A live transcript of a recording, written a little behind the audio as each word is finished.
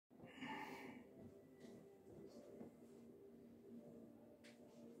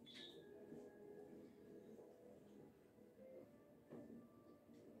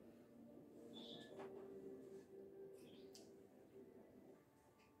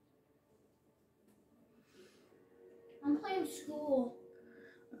in school.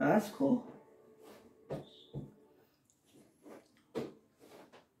 Oh, that's cool.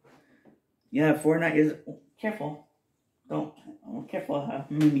 Yeah, Fortnite is... Careful. Don't... Oh, careful.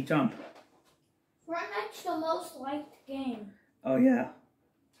 Made me jump. Fortnite's the most liked game. Oh, yeah.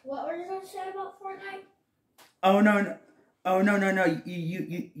 What were you going to say about Fortnite? Oh, no. Oh, no.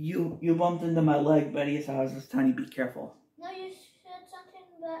 You bumped into my leg, buddy, so I was just telling you be careful. No, you said something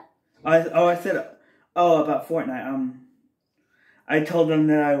that... I said... Oh, about Fortnite. I told them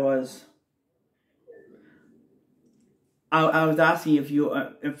that I was... I was asking if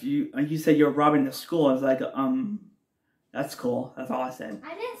you said you were robbing the school. I was like, that's cool. That's all I said.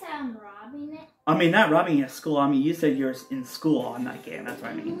 I didn't say I'm robbing it. I mean, not robbing a school. I mean, you said you're in school on that game. That's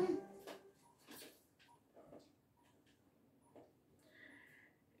what I mean. Mm-hmm.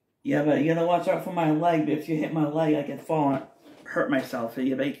 Yeah, but you gotta watch out for my leg. If you hit my leg, I could fall and hurt myself. So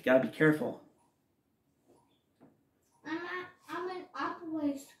you gotta be careful. I'm in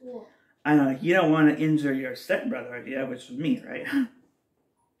Oppaway School. I know, you don't want to injure your stepbrother, yeah, which is me, right?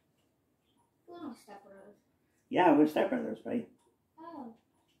 We're not stepbrothers. Yeah, we're stepbrothers, right? Oh.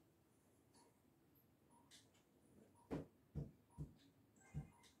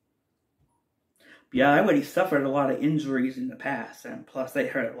 Yeah, I already suffered a lot of injuries in the past, and plus they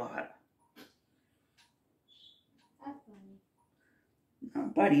hurt a lot. That's funny. Oh,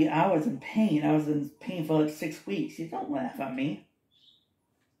 buddy, I was in pain. I was in pain for like 6 weeks. You don't laugh at me.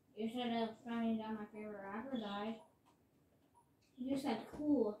 You said it was funny that my favorite rapper died. You said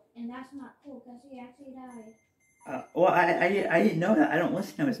cool, and that's not cool because he actually died. Well, I didn't know that. I don't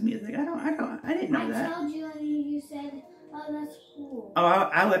listen to his music. I didn't know that. I told you, and you said, "Oh, that's cool." Oh,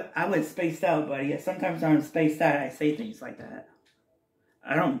 I was spaced out, buddy. Sometimes when I'm spaced out, I say things like that.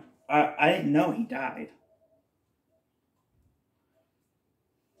 I didn't know he died.